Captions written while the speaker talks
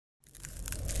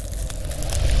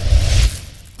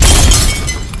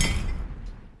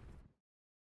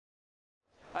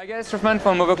Hi guys, Ruffman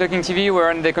from OverClocking-TV. We're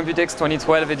on the Computex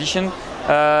 2012 edition.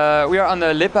 We are on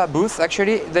the LEPA booth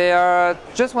actually. They are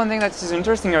just one thing that is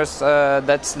interesting us,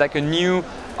 that's like a new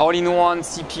all-in-one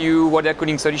CPU water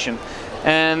cooling solution.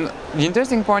 And the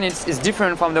interesting point is it's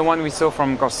different from the one we saw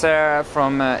from Corsair,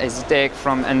 from SDTech,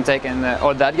 from Entech and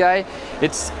all that guy.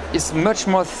 It's much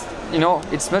more,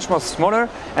 it's much more smaller.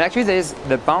 And actually there's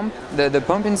the pump, the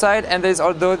pump inside, and there's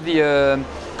also the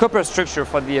copper structure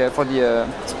for the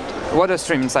water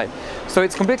stream inside. So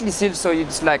it's completely sealed, so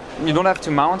it's like you don't have to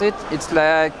mount it. It's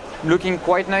like looking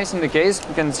quite nice in the case.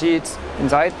 You can see it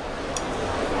inside.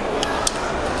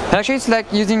 And actually it's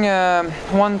like using a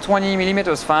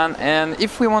 120mm fan, and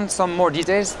if we want some more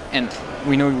details, and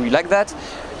we know we like that,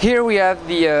 here we have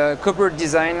the copper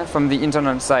design from the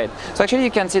internal side. So actually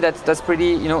you can see that that's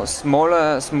pretty, small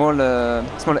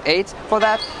 8 for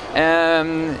that.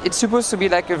 It's supposed to be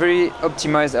like a very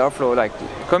optimized airflow, like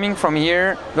coming from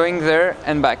here, going there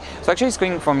and back. So actually it's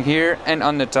going from here and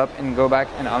on the top and go back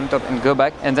and on top and go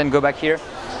back and then go back here,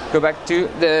 go back to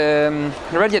the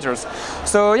radiators.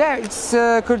 So yeah, it's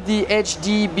called the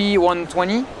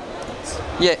HDB120.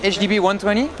 Yeah,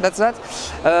 HDB120, that's that.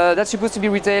 That's supposed to be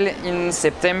retail in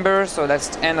September, so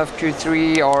that's end of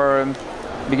Q3 or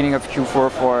beginning of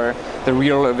Q4 for the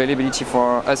real availability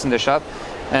for us in the shop.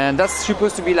 And that's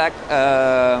supposed to be like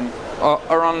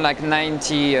around like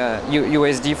 90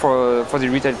 USD for the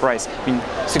retail price,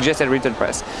 suggested retail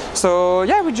price. So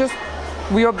yeah,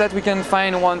 we hope that we can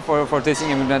find one for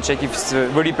testing, and we're gonna check if it's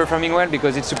really performing well,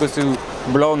 because it's supposed to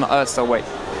blow us away.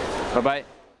 Bye bye.